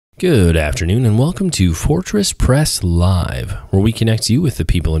Good afternoon and welcome to Fortress Press Live, where we connect you with the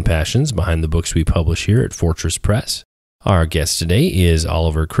people and passions behind the books we publish here at Fortress Press. Our guest today is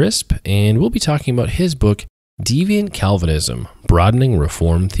Oliver Crisp, and we'll be talking about his book, Deviant Calvinism, Broadening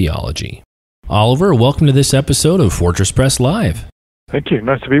Reformed Theology. Oliver, welcome to this episode of Fortress Press Live. Thank you.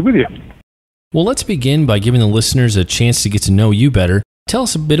 Nice to be with you. Well, let's begin by giving the listeners a chance to get to know you better. Tell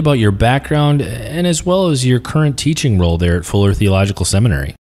us a bit about your background and as well as your current teaching role there at Fuller Theological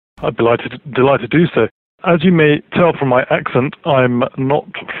Seminary. I'm delighted to do so. As you may tell from my accent, I'm not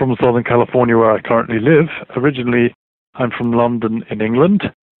from Southern California where I currently live. Originally, I'm from London in England,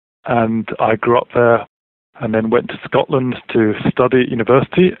 and I grew up there and then went to Scotland to study at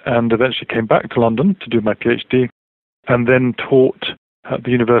university and eventually came back to London to do my PhD and then taught at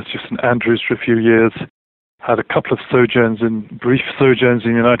the University of St Andrews for a few years. Had a couple of brief sojourns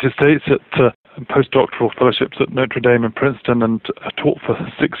in the United States at postdoctoral fellowships at Notre Dame and Princeton, and taught for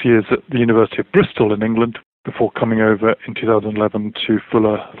 6 years at the University of Bristol in England before coming over in 2011 to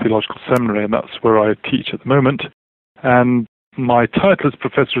Fuller Theological Seminary, and that's where I teach at the moment. And my title is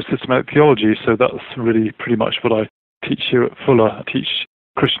Professor of Systematic Theology, so that's really pretty much what I teach here at Fuller. I teach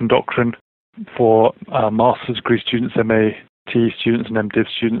Christian doctrine for master's degree students, MA students and MDiv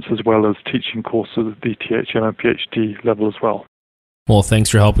students, as well as teaching courses at the THM and PhD level as well. Well, thanks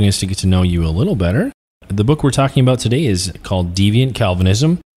for helping us to get to know you a little better. The book we're talking about today is called Deviant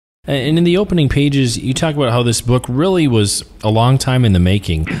Calvinism. And in the opening pages, you talk about how this book really was a long time in the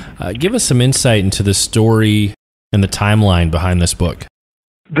making. Give us some insight into the story and the timeline behind this book.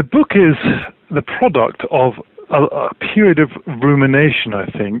 The book is the product of a period of rumination, I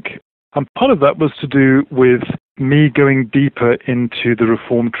think. And part of that was to do with me going deeper into the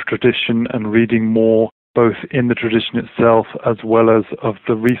Reformed tradition and reading more both in the tradition itself as well as of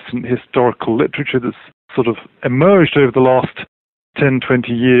the recent historical literature that's sort of emerged over the last 10,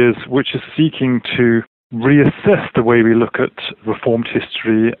 20 years, which is seeking to reassess the way we look at Reformed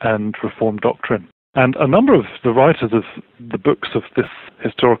history and Reformed doctrine. And a number of the writers of the books of this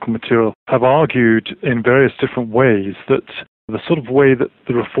historical material have argued in various different ways that the sort of way that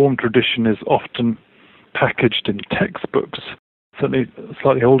the Reformed tradition is often packaged in textbooks, certainly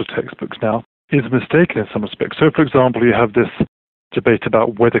slightly older textbooks now, is mistaken in some respects. So, for example, you have this debate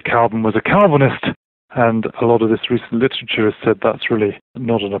about whether Calvin was a Calvinist, and a lot of this recent literature has said that's really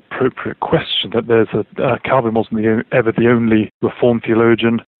not an appropriate question, that Calvin wasn't ever the only Reformed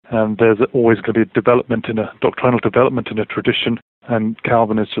theologian, and there's always going to be doctrinal development in a tradition, and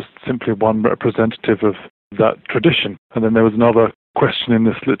Calvin is just simply one representative of that tradition. And then there was another question in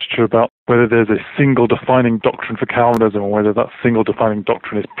this literature about whether there's a single defining doctrine for Calvinism or whether that single defining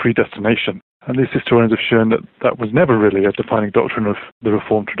doctrine is predestination. And these historians have shown that that was never really a defining doctrine of the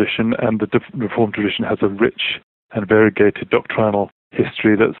Reformed tradition, and the Reformed tradition has a rich and variegated doctrinal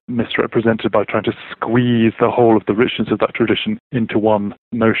history that's misrepresented by trying to squeeze the whole of the richness of that tradition into one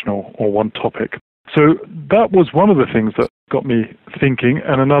notion or one topic. So that was one of the things that got me thinking,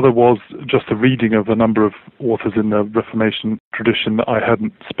 and another was just the reading of a number of authors in the Reformation tradition that I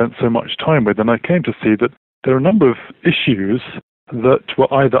hadn't spent so much time with, and I came to see that there are a number of issues that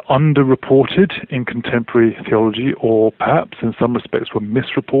were either underreported in contemporary theology or perhaps in some respects were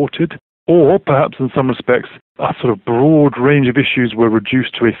misreported, or perhaps in some respects a sort of broad range of issues were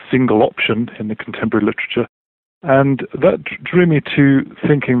reduced to a single option in the contemporary literature. And that drew me to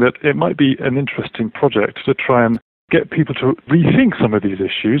thinking that it might be an interesting project to try and get people to rethink some of these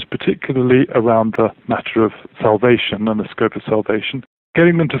issues, particularly around the matter of salvation and the scope of salvation,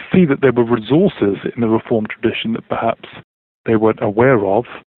 getting them to see that there were resources in the Reformed tradition that perhaps they weren't aware of,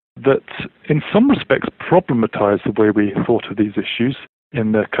 that in some respects problematize the way we thought of these issues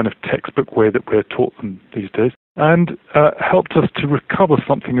in the kind of textbook way that we're taught them these days, and helped us to recover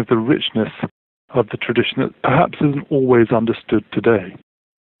something of the richness of the tradition that perhaps isn't always understood today.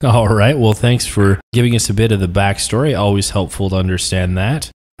 All right. Well, thanks for giving us a bit of the backstory. Always helpful to understand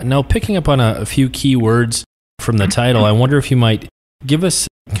that. Now, picking up on a few key words from the title, I wonder if you might give us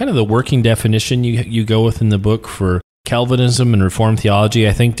kind of the working definition you go with in the book for Calvinism and Reformed theology.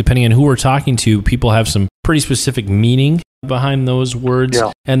 I think depending on who we're talking to, people have some pretty specific meaning behind those words.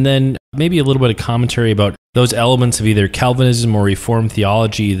 Yeah. And then maybe a little bit of commentary about those elements of either Calvinism or Reformed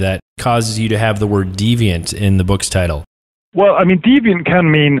theology that causes you to have the word deviant in the book's title. Well, I mean, deviant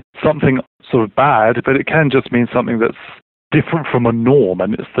can mean something sort of bad, but it can just mean something that's different from a norm,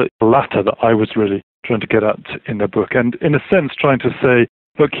 and it's the latter that I was really trying to get at in the book. And in a sense, trying to say,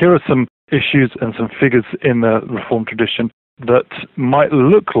 look, here are some issues and some figures in the Reformed tradition that might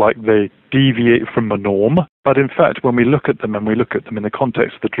look like they deviate from the norm, but in fact, when we look at them and we look at them in the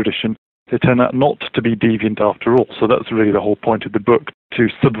context of the tradition, they turn out not to be deviant after all. So that's really the whole point of the book, to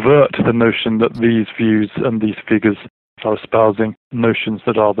subvert the notion that these views and these figures are espousing notions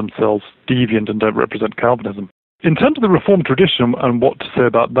that are themselves deviant and don't represent Calvinism. In terms of the Reformed tradition and what to say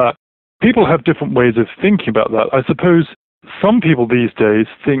about that, people have different ways of thinking about that. I suppose some people these days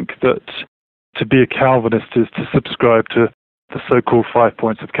think that to be a Calvinist is to subscribe to the so-called 5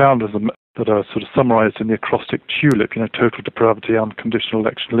 points of Calvinism that are sort of summarized in the acrostic TULIP, total depravity, unconditional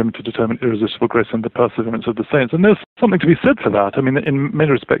election, limited atonement, irresistible grace, and the perseverance of the saints. And there's something to be said for that. I mean, in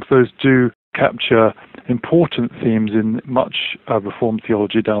many respects, those do capture important themes in much Reformed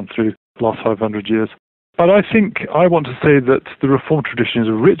theology down through the last 500 years. But I think I want to say that the Reformed tradition is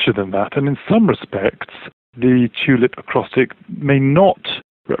richer than that, and in some respects, the TULIP acrostic may not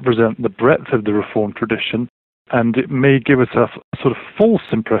represent the breadth of the Reformed tradition, and it may give us a sort of false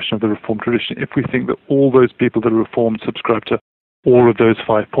impression of the Reformed tradition if we think that all those people that are Reformed subscribe to all of those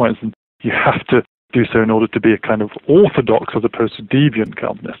 5 points, and you have to do so in order to be a kind of orthodox as opposed to deviant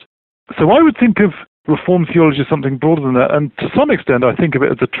Calvinist. So I would think of Reformed theology as something broader than that, and to some extent I think of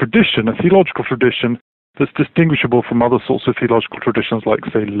it as a tradition, a theological tradition that's distinguishable from other sorts of theological traditions like,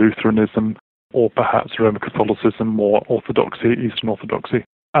 say, Lutheranism or perhaps Roman Catholicism or Orthodoxy, Eastern Orthodoxy,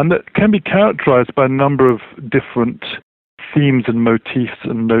 and that can be characterized by a number of different themes and motifs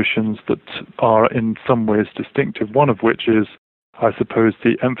and notions that are in some ways distinctive, one of which is, I suppose,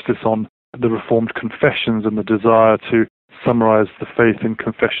 the emphasis on the Reformed confessions and the desire to summarize the faith in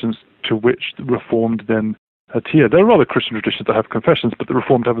confessions to which the Reformed then adhere. There are other Christian traditions that have confessions, but the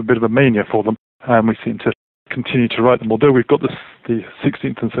Reformed have a bit of a mania for them, and we seem to continue to write them. Although we've got the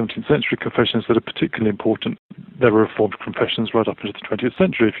 16th and 17th century confessions that are particularly important, there were Reformed confessions right up into the 20th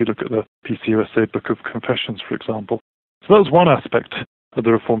century, if you look at the PCUSA Book of Confessions, for example. So that's one aspect of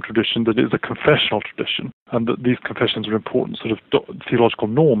the Reformed tradition, that it is a confessional tradition, and that these confessions are important sort of theological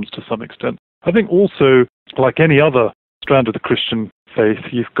norms to some extent. I think also, like any other strand of the Christian faith,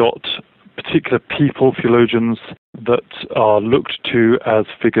 you've got particular people, theologians, that are looked to as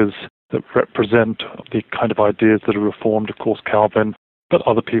figures that represent the kind of ideas that are Reformed, of course, Calvin, but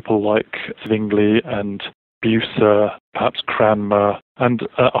other people like Zwingli and Bucer, perhaps Cranmer, and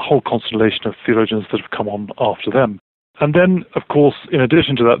a whole constellation of theologians that have come on after them. And then, of course, in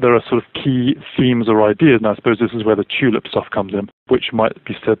addition to that, there are sort of key themes or ideas, and I suppose this is where the TULIP stuff comes in, which might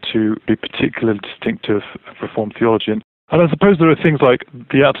be said to be particularly distinctive of Reformed theology. And I suppose there are things like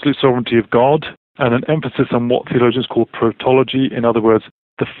the absolute sovereignty of God and an emphasis on what theologians call protology, in other words,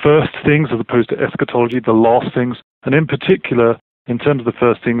 the first things as opposed to eschatology, the last things, and in particular, in terms of the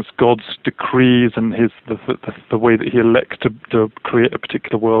first things, God's decrees and the way that he elects to create a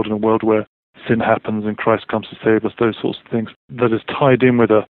particular world, and a world where sin happens and Christ comes to save us, those sorts of things, that is tied in with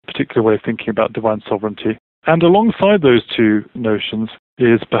a particular way of thinking about divine sovereignty. And alongside those two notions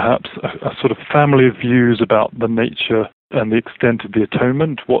is perhaps a sort of family of views about the nature and the extent of the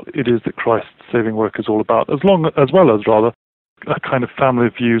atonement, what it is that Christ's saving work is all about, as well as a kind of family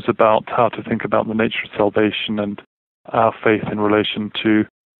of views about how to think about the nature of salvation and our faith in relation to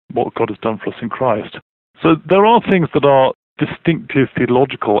what God has done for us in Christ. So there are things that are distinctive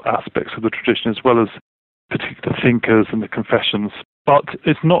theological aspects of the tradition, as well as particular thinkers and the confessions. But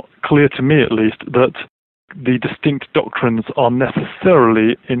it's not clear to me, at least, that the distinct doctrines are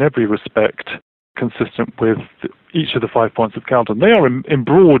necessarily, in every respect, consistent with each of the 5 points of Calvin. They are in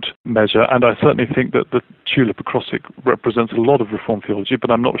broad measure, and I certainly think that the TULIP acrostic represents a lot of Reformed theology,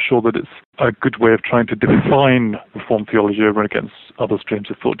 but I'm not sure that it's a good way of trying to define Reformed theology over and against other streams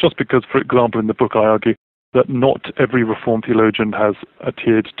of thought, just because, for example, in the book I argue that not every Reformed theologian has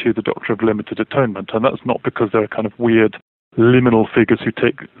adhered to the doctrine of limited atonement, and that's not because they're kind of weird liminal figures who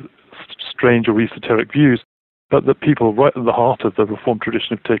take strange or esoteric views, but that people right at the heart of the Reformed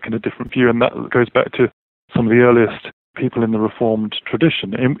tradition have taken a different view, and that goes back to some of the earliest people in the Reformed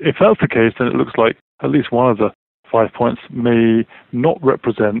tradition. If that's the case, then it looks like at least one of the 5 points may not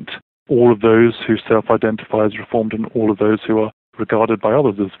represent all of those who self-identify as Reformed and all of those who are regarded by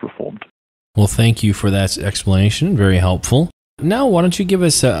others as Reformed. Well, thank you for that explanation. Very helpful. Now, why don't you give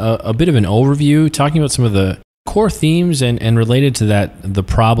us a bit of an overview, talking about some of the core themes and related to that, the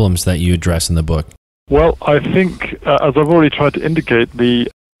problems that you address in the book? Well, I think, as I've already tried to indicate, the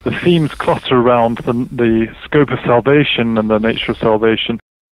themes cluster around the scope of salvation and the nature of salvation,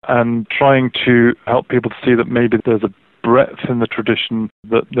 and trying to help people to see that maybe there's a breadth in the tradition,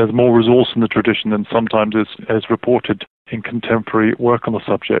 that there's more resource in the tradition than sometimes is reported in contemporary work on the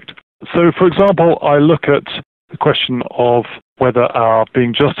subject. So, for example, I look at the question of whether our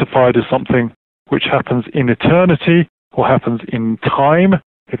being justified is something which happens in eternity or happens in time.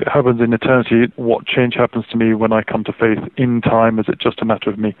 If it happens in eternity, what change happens to me when I come to faith in time? Is it just a matter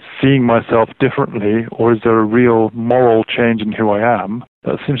of me seeing myself differently, or is there a real moral change in who I am?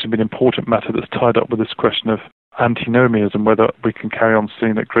 That seems to be an important matter that's tied up with this question of antinomianism, whether we can carry on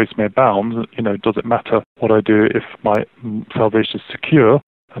seeing that grace may abound. Does it matter what I do if my salvation is secure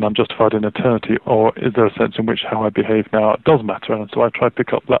and I'm justified in eternity, or is there a sense in which how I behave now does matter? And so I try to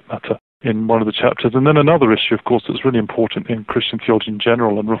pick up that matter in one of the chapters. And then another issue, of course, that's really important in Christian theology in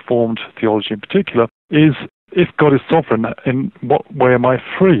general and Reformed theology in particular is, if God is sovereign, in what way am I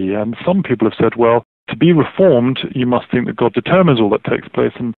free? And some people have said, well, to be Reformed, you must think that God determines all that takes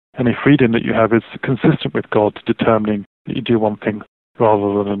place, and any freedom that you have is consistent with God determining that you do one thing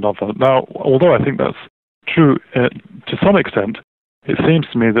rather than another. Now, although I think that's true to some extent, it seems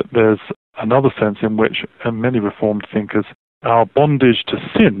to me that there's another sense in which many Reformed thinkers, our bondage to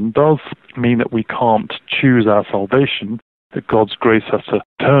sin does mean that we can't choose our salvation, that God's grace has to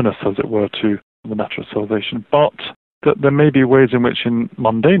turn us, as it were, to the matter of salvation, but that there may be ways in which in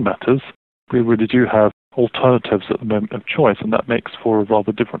mundane matters we really do have alternatives at the moment of choice, and that makes for a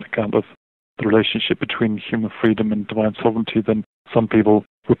rather different account of the relationship between human freedom and divine sovereignty than some people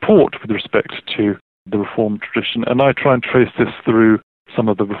report with respect to the Reformed tradition. And I try and trace this through some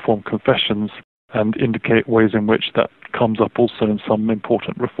of the Reformed confessions and indicate ways in which that comes up also in some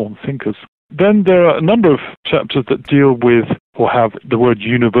important Reformed thinkers. Then there are a number of chapters that deal with or have the word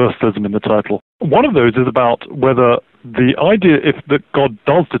universalism in the title. One of those is about whether the idea if that God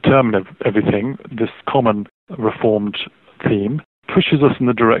does determine everything, this common Reformed theme, pushes us in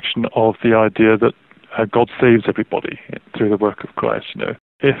the direction of the idea that God saves everybody through the work of Christ.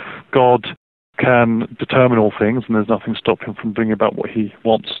 If God can determine all things and there's nothing stopping him from bringing about what he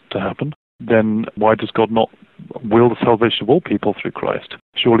wants to happen, then why does God not will the salvation of all people through Christ?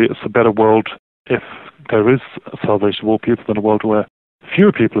 Surely it's a better world if there is a salvation of all people than a world where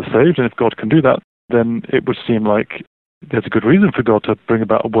fewer people are saved. And if God can do that, then it would seem like there's a good reason for God to bring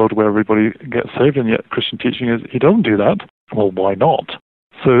about a world where everybody gets saved, and yet Christian teaching is he doesn't do that. Well, why not?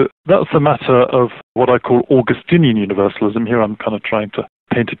 So that's a matter of what I call Augustinian universalism. Here I'm kind of trying to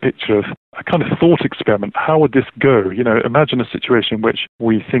paint a picture of a kind of thought experiment. How would this go? Imagine a situation in which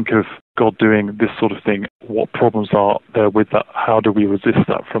we think of God doing this sort of thing. What problems are there with that? How do we resist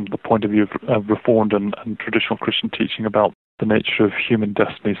that from the point of view of Reformed and traditional Christian teaching about the nature of human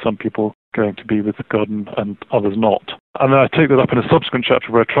destiny, some people going to be with God and others not? And then I take that up in a subsequent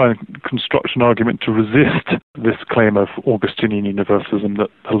chapter where I try and construct an argument to resist this claim of Augustinian universalism, that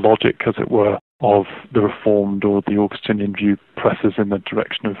the logic, as it were, of the Reformed or the Augustinian view presses in the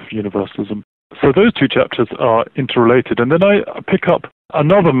direction of universalism. So those two chapters are interrelated. And then I pick up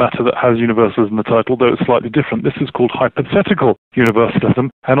another matter that has universalism in the title, though it's slightly different. This is called hypothetical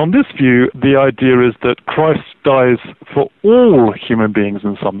universalism. And on this view, the idea is that Christ dies for all human beings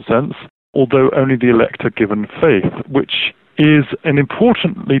in some sense, although only the elect are given faith, which is an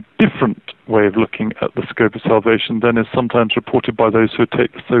importantly different way of looking at the scope of salvation than is sometimes reported by those who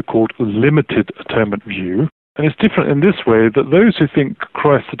take the so-called limited atonement view. And it's different in this way that those who think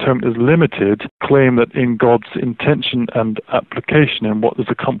Christ's atonement is limited claim that in God's intention and application in what is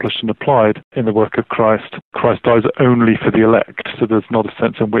accomplished and applied in the work of Christ, Christ dies only for the elect. So there's not a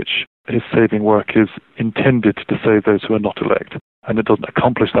sense in which his saving work is intended to save those who are not elect. And it doesn't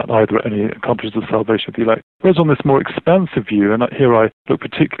accomplish that either, it only accomplishes the salvation of the elect. Whereas on this more expansive view, and here I look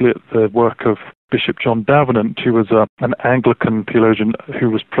particularly at the work of Bishop John Davenant, who was an Anglican theologian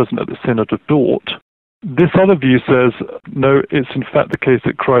who was present at the Synod of Dort. This other view says, no, it's in fact the case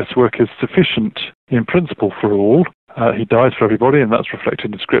that Christ's work is sufficient in principle for all. He dies for everybody, and that's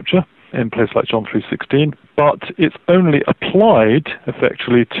reflected in Scripture, in places like John 3:16. But it's only applied,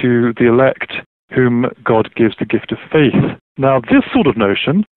 effectively, to the elect whom God gives the gift of faith. Now, this sort of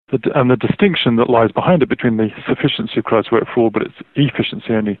notion, and the distinction that lies behind it between the sufficiency of Christ's work for all, but its efficiency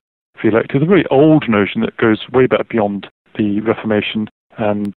only for the elect, is a very old notion that goes way back beyond the Reformation,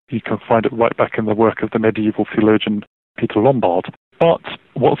 and you can find it right back in the work of the medieval theologian Peter Lombard. But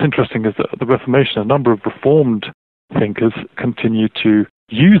what's interesting is that at the Reformation, a number of Reformed thinkers continue to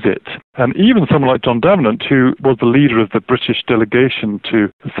use it. And even someone like John Davenant, who was the leader of the British delegation to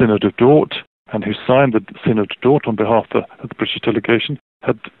the Synod of Dort, and who signed the Synod of Dort on behalf of the British delegation,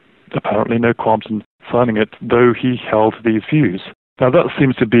 had apparently no qualms in signing it, though he held these views. Now that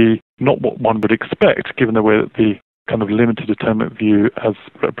seems to be not what one would expect, given the way that the kind of limited atonement view, as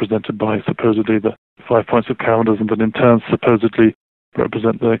represented by supposedly the 5 points of Calvinism, that in turn supposedly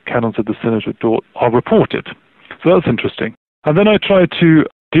represent the canons of the Synod of Dort, are reported. So that's interesting. And then I try to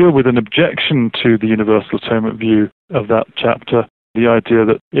deal with an objection to the universal atonement view of that chapter, the idea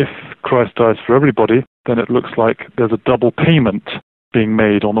that if Christ dies for everybody, then it looks like there's a double payment being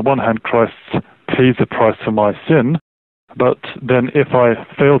made. On the one hand, Christ pays the price for my sin, but then if I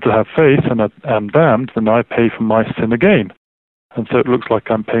fail to have faith and am damned, then I pay for my sin again. And so it looks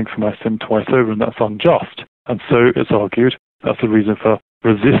like I'm paying for my sin twice over, and that's unjust. And so it's argued that's the reason for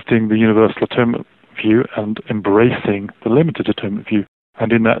resisting the universal atonement view and embracing the limited atonement view.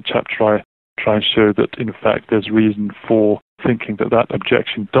 And in that chapter, I try and show that, in fact, there's reason for thinking that that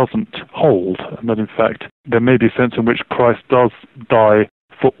objection doesn't hold, and that, in fact, there may be a sense in which Christ does die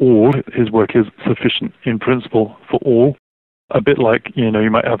for all. His work is sufficient in principle for all. A bit like, you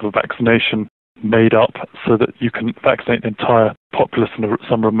might have a vaccination made up so that you can vaccinate the entire populace in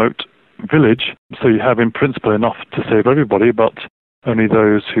some remote village. So you have, in principle, enough to save everybody, but only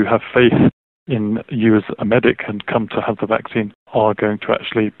those who have faith in you as a medic and come to have the vaccine are going to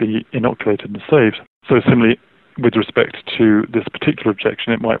actually be inoculated and saved. So similarly, with respect to this particular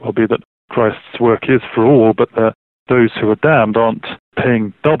objection, it might well be that Christ's work is for all, but those who are damned aren't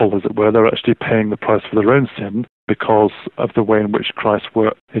paying double, as it were. They're actually paying the price for their own sin because of the way in which Christ's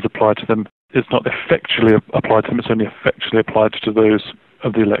work is applied to them. It's not effectually applied to them, it's only effectually applied to those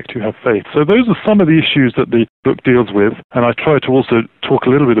of the elect who have faith. So those are some of the issues that the book deals with, and I try to also talk a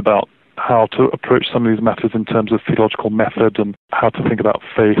little bit about how to approach some of these matters in terms of theological method and how to think about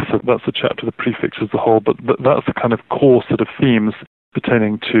faith. So that's the chapter, the prefix as a whole, but that's the kind of core set of themes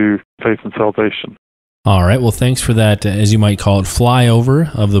pertaining to faith and salvation. All right. Well, thanks for that, as you might call it, flyover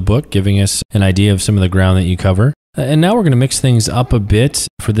of the book, giving us an idea of some of the ground that you cover. And now we're going to mix things up a bit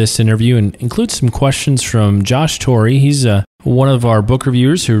for this interview and include some questions from Josh Torrey. He's one of our book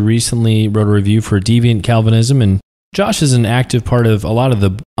reviewers who recently wrote a review for Deviant Calvinism, and Josh is an active part of a lot of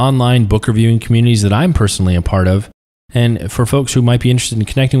the online book reviewing communities that I'm personally a part of. And for folks who might be interested in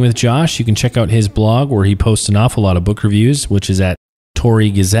connecting with Josh, you can check out his blog where he posts an awful lot of book reviews, which is at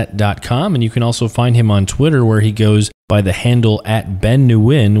torreygazette.com. And you can also find him on Twitter where he goes by the handle at Ben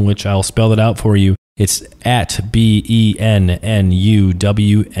Nguyen, which I'll spell it out for you. It's at BENNUWN.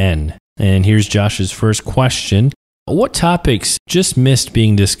 And here's Josh's first question. What topics just missed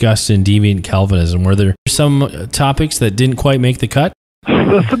being discussed in Deviant Calvinism? Were there some topics that didn't quite make the cut?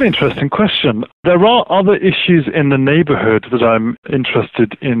 That's an interesting question. There are other issues in the neighborhood that I'm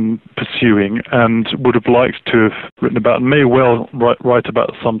interested in pursuing and would have liked to have written about and may well write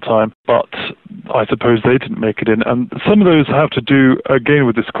about sometime, but I suppose they didn't make it in. And some of those have to do, again,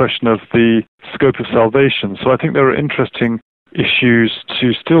 with this question of the scope of salvation. So I think there are interesting issues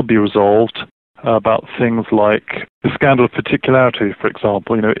to still be resolved about things like the scandal of particularity, for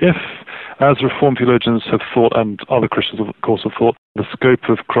example. If, as Reformed theologians have thought, and other Christians, of course, have thought, the scope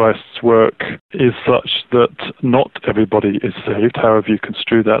of Christ's work is such that not everybody is saved, however you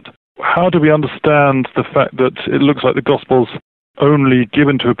construe that, how do we understand the fact that it looks like the gospel's only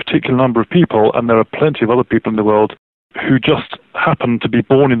given to a particular number of people, and there are plenty of other people in the world who just happen to be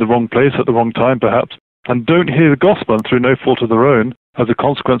born in the wrong place at the wrong time, perhaps, and don't hear the gospel, and through no fault of their own, as a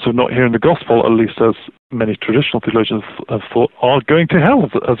consequence of not hearing the gospel, at least as many traditional theologians have thought, are going to hell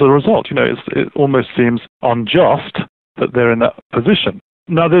as a result. It almost seems unjust that they're in that position.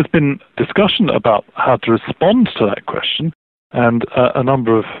 Now, there's been discussion about how to respond to that question, and a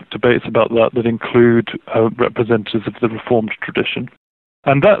number of debates about that include representatives of the Reformed tradition.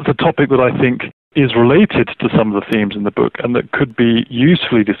 And that's a topic that I think is related to some of the themes in the book and that could be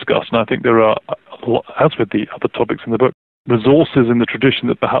usefully discussed. And I think there are, as with the other topics in the book, resources in the tradition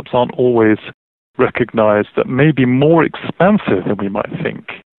that perhaps aren't always recognized that may be more expansive than we might think.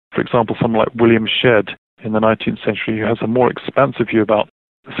 For example, someone like William Shedd in the 19th century, who has a more expansive view about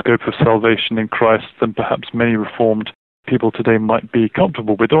the scope of salvation in Christ than perhaps many Reformed people today might be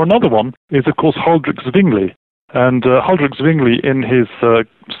comfortable with. Or another one is, of course, Huldrych Zwingli. And Huldrych Zwingli, in his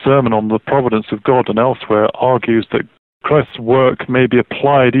sermon on the providence of God and elsewhere, argues that Christ's work may be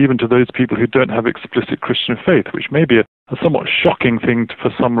applied even to those people who don't have explicit Christian faith, which may be a somewhat shocking thing for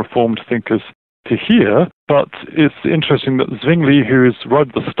some Reformed thinkers to hear. But it's interesting that Zwingli, who is right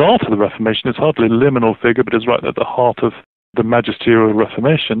at the start of the Reformation, is hardly a liminal figure, but is right at the heart of the magisterial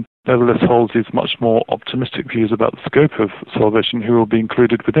Reformation, nevertheless holds these much more optimistic views about the scope of salvation, who will be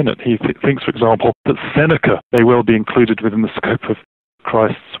included within it. He thinks, for example, that Seneca may well be included within the scope of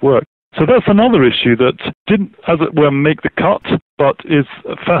Christ's work. So that's another issue that didn't, as it were, make the cut, but is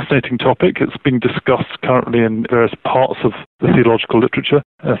a fascinating topic. It's being discussed currently in various parts of the theological literature.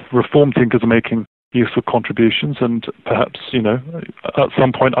 Reformed thinkers are making useful contributions, and perhaps, at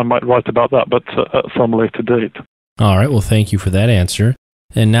some point I might write about that, but at some later date. All right, well, thank you for that answer.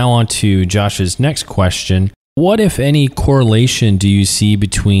 And now on to Josh's next question. What, if any, correlation do you see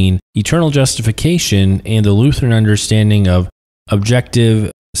between eternal justification and the Lutheran understanding of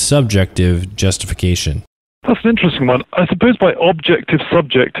objective, subjective justification? That's an interesting one. I suppose by objective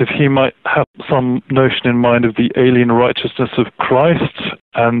subjective, he might have some notion in mind of the alien righteousness of Christ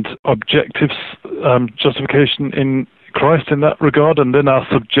and objective justification in Christ in that regard, and then our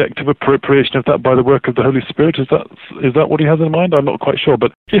subjective appropriation of that by the work of the Holy Spirit. Is that what he has in mind? I'm not quite sure,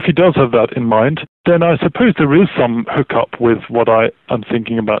 but if he does have that in mind, then I suppose there is some hookup with what I am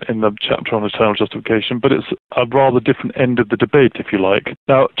thinking about in the chapter on eternal justification, but it's a rather different end of the debate, if you like.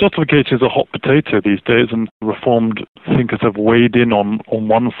 Now, justification is a hot potato these days, and Reformed thinkers have weighed in on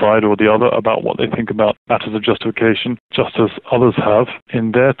one side or the other about what they think about matters of justification, just as others have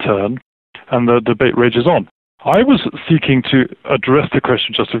in their turn, and the debate rages on. I was seeking to address the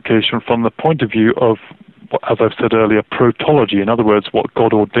question of justification from the point of view of, as I've said earlier, protology, in other words, what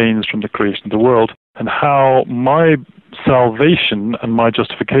God ordains from the creation of the world, and how my salvation and my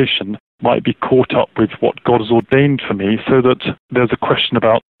justification might be caught up with what God has ordained for me, so that there's a question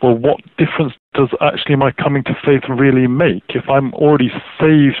about, well, what difference does actually my coming to faith really make? If I'm already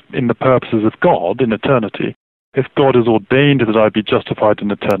saved in the purposes of God in eternity, if God has ordained that I be justified in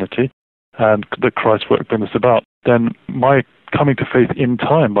eternity, and that Christ's work brings us about, then my coming to faith in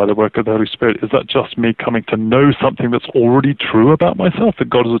time by the work of the Holy Spirit, is that just me coming to know something that's already true about myself, that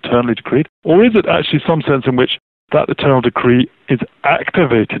God has eternally decreed? Or is it actually some sense in which that eternal decree is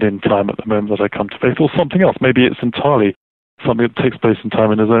activated in time at the moment that I come to faith, or something else? Maybe it's entirely something that takes place in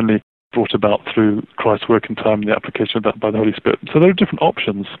time and is only brought about through Christ's work in time and the application of that by the Holy Spirit. So there are different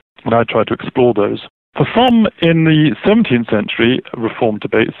options, and I try to explore those. For some in the 17th century Reformed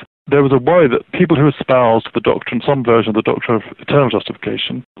debates, there was a worry that people who espoused the doctrine, some version of the doctrine of eternal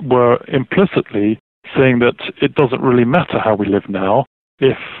justification, were implicitly saying that it doesn't really matter how we live now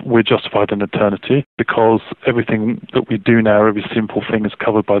if we're justified in eternity, because everything that we do now, every sinful thing, is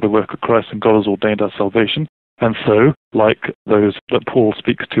covered by the work of Christ, and God has ordained our salvation. And so, like those that Paul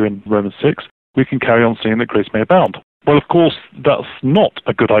speaks to in Romans 6, we can carry on seeing that grace may abound. Well, of course, that's not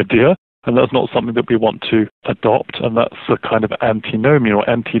a good idea, and that's not something that we want to adopt, and that's a kind of antinomian or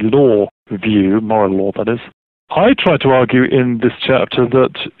anti-law view, moral law that is. I try to argue in this chapter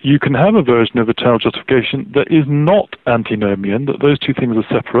that you can have a version of eternal justification that is not antinomian, that those two things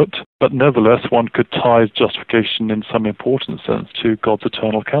are separate, but nevertheless one could tie justification in some important sense to God's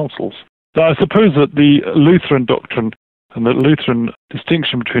eternal counsels. Now, I suppose that the Lutheran doctrine and the Lutheran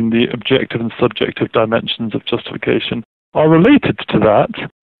distinction between the objective and subjective dimensions of justification are related to that,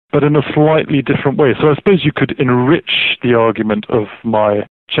 but in a slightly different way. So I suppose you could enrich the argument of my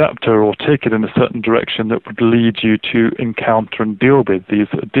chapter or take it in a certain direction that would lead you to encounter and deal with these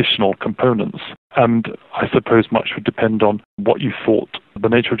additional components. And I suppose much would depend on what you thought the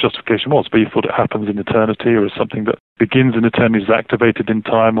nature of justification was, whether you thought it happens in eternity or is something that begins in eternity, is activated in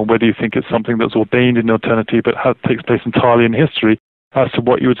time, or whether you think it's something that's ordained in eternity but takes place entirely in history, as to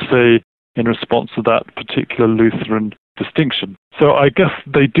what you would say in response to that particular Lutheran distinction. So I guess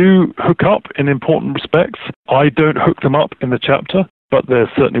they do hook up in important respects. I don't hook them up in the chapter, but there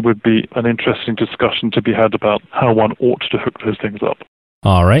certainly would be an interesting discussion to be had about how one ought to hook those things up.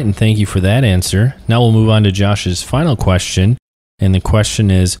 All right, and thank you for that answer. Now we'll move on to Josh's final question, and the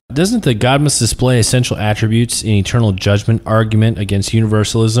question is, doesn't the God must display essential attributes in eternal judgment argument against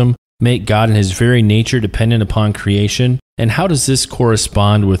universalism make God in his very nature dependent upon creation? And how does this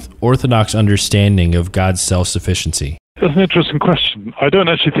correspond with orthodox understanding of God's self-sufficiency? That's an interesting question. I don't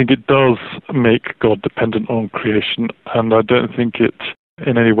actually think it does make God dependent on creation, and I don't think it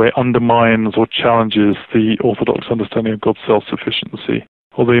in any way undermines or challenges the orthodox understanding of God's self-sufficiency,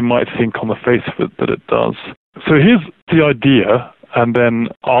 although you might think on the face of it that it does. So here's the idea, and then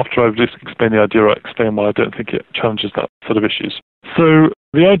after I've just explained the idea, I explain why I don't think it challenges that sort of issues. So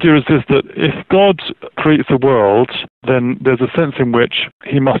the idea is this, that if God creates a world, then there's a sense in which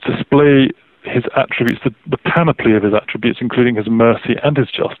he must display his attributes, the panoply of his attributes, including his mercy and his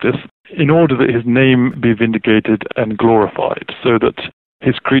justice, in order that his name be vindicated and glorified, so that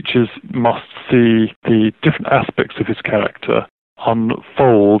his creatures must see the different aspects of his character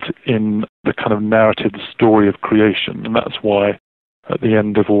unfold in the kind of narrative story of creation. And that's why, at the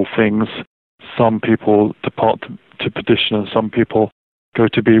end of all things, some people depart to perdition and some people go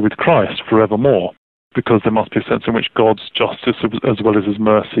to be with Christ forevermore, because there must be a sense in which God's justice as well as his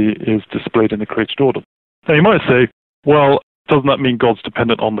mercy is displayed in the created order. Now you might say, well, doesn't that mean God's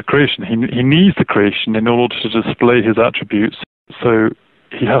dependent on the creation? He needs the creation in order to display his attributes, so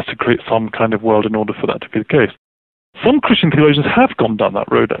he has to create some kind of world in order for that to be the case. Some Christian theologians have gone down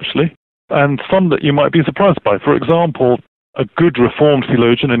that road, actually, and some that you might be surprised by. For example, a good Reformed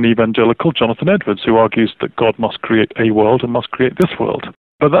theologian and evangelical, Jonathan Edwards, who argues that God must create a world and must create this world.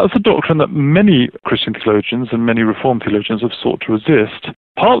 But that's a doctrine that many Christian theologians and many Reformed theologians have sought to resist,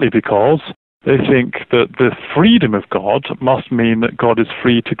 partly because They think that the freedom of God must mean that God is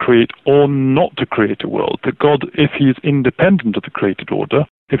free to create or not to create a world. That God, if he is independent of the created order,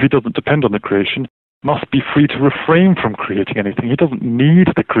 if he doesn't depend on the creation, must be free to refrain from creating anything. He doesn't need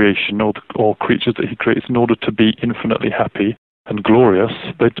the creation or creatures that he creates in order to be infinitely happy and glorious.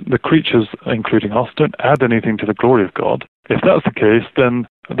 The creatures, including us, don't add anything to the glory of God. If that's the case, then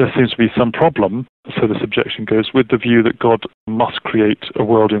there seems to be some problem, so this objection goes, with the view that God must create a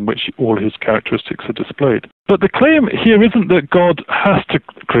world in which all his characteristics are displayed. But the claim here isn't that God has to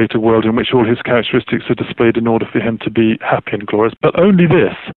create a world in which all his characteristics are displayed in order for him to be happy and glorious, but only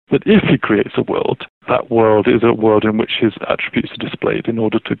this, that if he creates a world, that world is a world in which his attributes are displayed in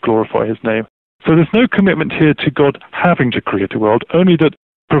order to glorify his name. So there's no commitment here to God having to create a world, only that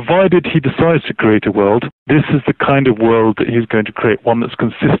provided he decides to create a world, this is the kind of world that he's going to create, one that's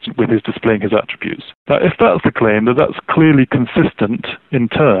consistent with his displaying his attributes. Now, if that's the claim, then that's clearly consistent, in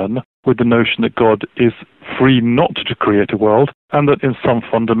turn, with the notion that God is free not to create a world, and that in some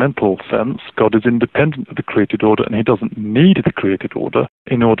fundamental sense, God is independent of the created order, and he doesn't need the created order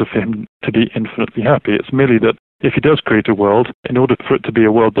in order for him to be infinitely happy. It's merely that if he does create a world, in order for it to be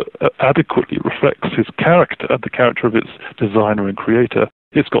a world that adequately reflects his character, the character of its designer and creator,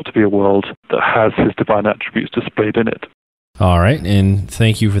 it's got to be a world that has his divine attributes displayed in it. All right, and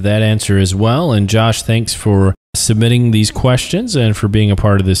thank you for that answer as well. And Josh, thanks for submitting these questions and for being a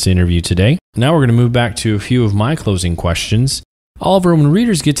part of this interview today. Now we're going to move back to a few of my closing questions. Oliver, when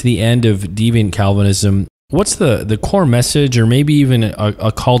readers get to the end of Deviant Calvinism, what's the core message or maybe even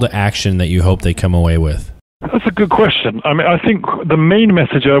a call to action that you hope they come away with? That's a good question. I think the main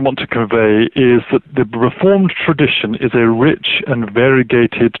message I want to convey is that the Reformed tradition is a rich and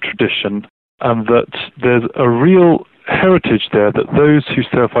variegated tradition, and that there's a real heritage there that those who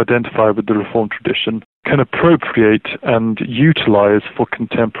self-identify with the Reformed tradition can appropriate and utilize for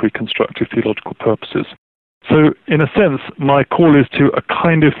contemporary constructive theological purposes. So, in a sense, my call is to a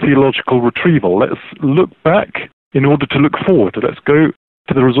kind of theological retrieval. Let's look back in order to look forward. Let's go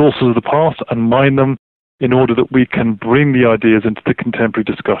to the resources of the past and mine them in order that we can bring the ideas into the contemporary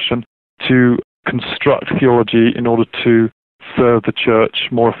discussion to construct theology in order to serve the church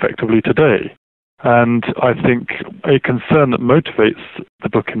more effectively today. And I think a concern that motivates the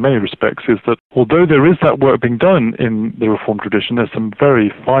book in many respects is that although there is that work being done in the Reformed tradition, there's some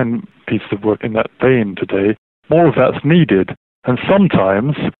very fine pieces of work in that vein today, more of that's needed. And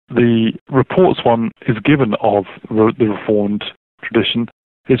sometimes the reports one is given of the Reformed tradition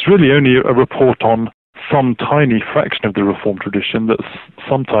is really only a report on some tiny fraction of the Reformed tradition that's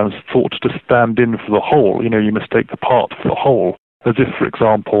sometimes thought to stand in for the whole. You mistake the part for the whole, as if, for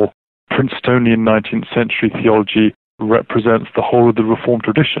example, Princetonian 19th century theology represents the whole of the Reformed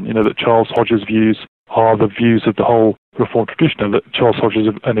tradition, that Charles Hodge's views are the views of the whole Reformed tradition, and that Charles Hodge is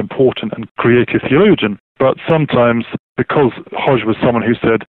an important and creative theologian. But sometimes, because Hodge was someone who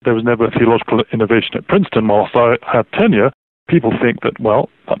said there was never theological innovation at Princeton whilst I had tenure, people think that, well,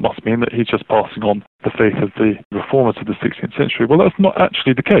 that must mean that he's just passing on the faith of the reformers of the 16th century. Well, that's not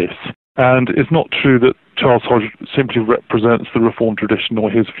actually the case. And it's not true that Charles Hodge simply represents the Reformed tradition or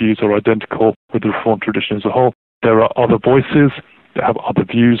his views are identical with the Reformed tradition as a whole. There are other voices that have other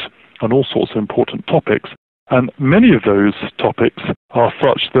views on all sorts of important topics. And many of those topics are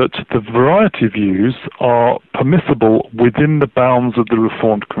such that the variety of views are permissible within the bounds of the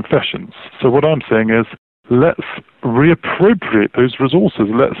Reformed confessions. So what I'm saying is, let's reappropriate those resources.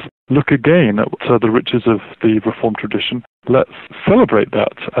 Let's look again at the riches of the Reformed tradition. Let's celebrate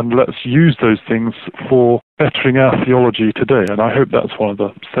that, and let's use those things for bettering our theology today. And I hope that's one of the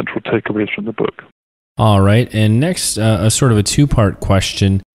central takeaways from the book. All right. And next, a sort of a two-part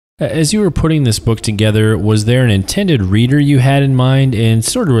question. As you were putting this book together, was there an intended reader you had in mind? And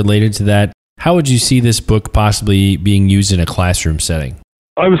sort of related to that, how would you see this book possibly being used in a classroom setting?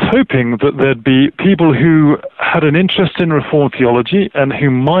 I was hoping that there'd be people who had an interest in Reformed theology and who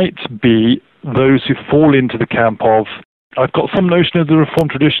might be those who fall into the camp of, I've got some notion of the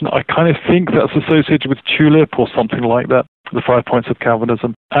Reformed tradition, I kind of think that's associated with tulip or something like that, the 5 points of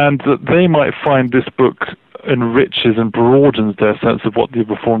Calvinism, and that they might find this book enriches and broadens their sense of what the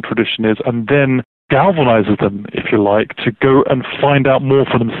Reformed tradition is, and then galvanizes them, if you like, to go and find out more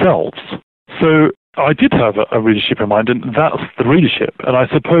for themselves. So I did have a readership in mind, and that's the readership. And I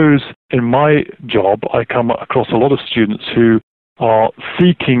suppose in my job, I come across a lot of students who are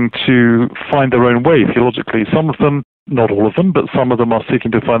seeking to find their own way theologically. Some of them, not all of them, but some of them are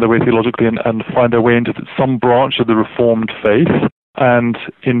seeking to find their way theologically and find their way into some branch of the Reformed faith. And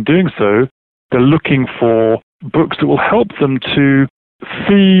in doing so, they're looking for books that will help them to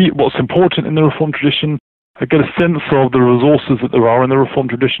see what's important in the Reformed tradition, get a sense of the resources that there are in the Reformed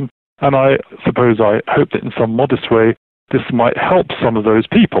tradition, And I hope that in some modest way, this might help some of those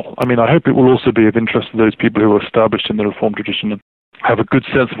people. I mean, I hope it will also be of interest to those people who are established in the Reformed tradition and have a good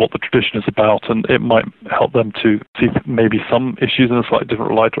sense of what the tradition is about, and it might help them to see maybe some issues in a slightly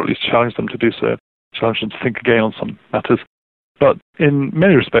different light, or at least challenge them to do so, challenge them to think again on some matters. But in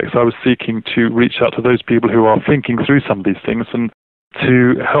many respects, I was seeking to reach out to those people who are thinking through some of these things and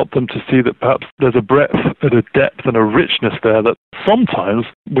to help them to see that perhaps there's a breadth and a depth and a richness there that sometimes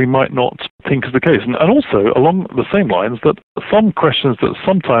we might not think is the case. And also, along the same lines, that some questions that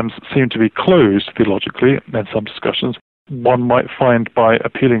sometimes seem to be closed theologically in some discussions, one might find by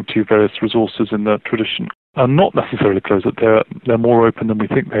appealing to various resources in the tradition are not necessarily closed, that they're more open than we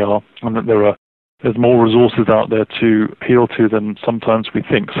think they are, and that there's more resources out there to appeal to than sometimes we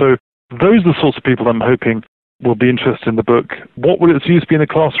think. So those are the sorts of people I'm hoping will be interested in the book. What would its use be in the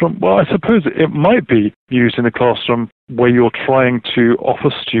classroom? Well, I suppose it might be used in the classroom where you're trying to offer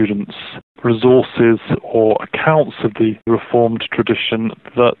students resources or accounts of the Reformed tradition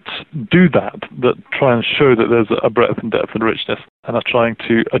that do that try and show that there's a breadth and depth and richness, and are trying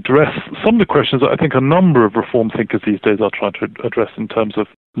to address some of the questions that I think a number of Reformed thinkers these days are trying to address in terms of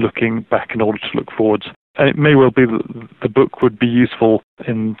looking back in order to look forwards. And it may well be that the book would be useful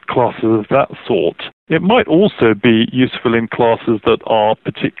in classes of that sort. It might also be useful in classes that are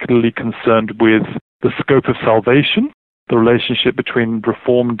particularly concerned with the scope of salvation, the relationship between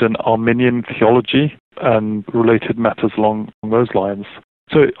Reformed and Arminian theology, and related matters along those lines.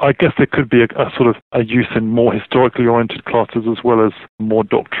 So I guess there could be a sort of a use in more historically oriented classes as well as more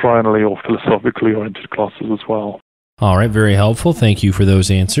doctrinally or philosophically oriented classes as well. All right, very helpful. Thank you for those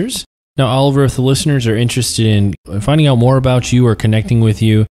answers. Now, Oliver, if the listeners are interested in finding out more about you or connecting with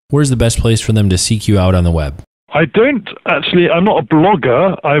you, where's the best place for them to seek you out on the web? I'm not a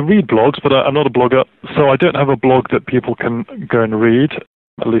blogger. I read blogs, but I'm not a blogger, so I don't have a blog that people can go and read,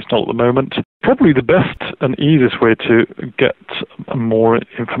 at least not at the moment. Probably the best and easiest way to get more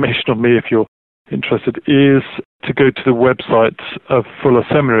information on me, if you're interested, is to go to the website of Fuller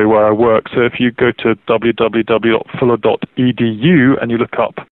Seminary where I work. So if you go to www.fuller.edu and you look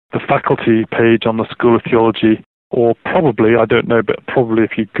up the faculty page on the School of Theology, or probably, I don't know, but probably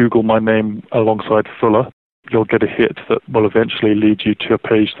if you Google my name alongside Fuller, you'll get a hit that will eventually lead you to a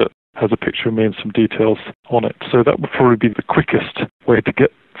page that has a picture of me and some details on it. So that would probably be the quickest way to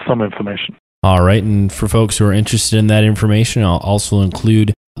get some information. All right, and for folks who are interested in that information, I'll also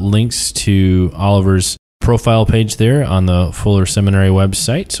include links to Oliver's profile page there on the Fuller Seminary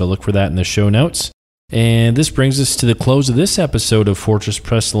website, so look for that in the show notes. And this brings us to the close of this episode of Fortress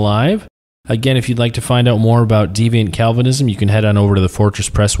Press Live. Again, if you'd like to find out more about Deviant Calvinism, you can head on over to the Fortress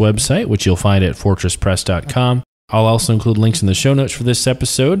Press website, which you'll find at fortresspress.com. I'll also include links in the show notes for this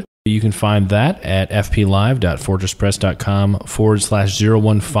episode. You can find that at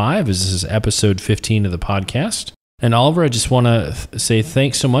fplive.fortresspress.com/015, as this is episode 15 of the podcast. And Oliver, I just want to say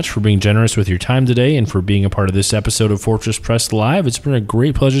thanks so much for being generous with your time today and for being a part of this episode of Fortress Press Live. It's been a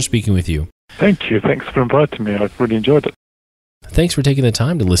great pleasure speaking with you. Thank you. Thanks for inviting me. I've really enjoyed it. Thanks for taking the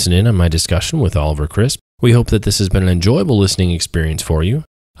time to listen in on my discussion with Oliver Crisp. We hope that this has been an enjoyable listening experience for you.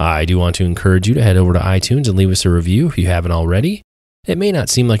 I do want to encourage you to head over to iTunes and leave us a review if you haven't already. It may not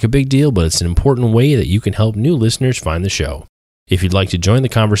seem like a big deal, but it's an important way that you can help new listeners find the show. If you'd like to join the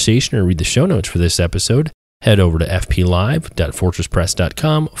conversation or read the show notes for this episode, head over to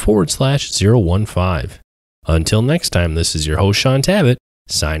fplive.fortresspress.com/015. Until next time, this is your host, Sean Tabbitt,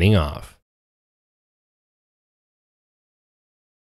 signing off.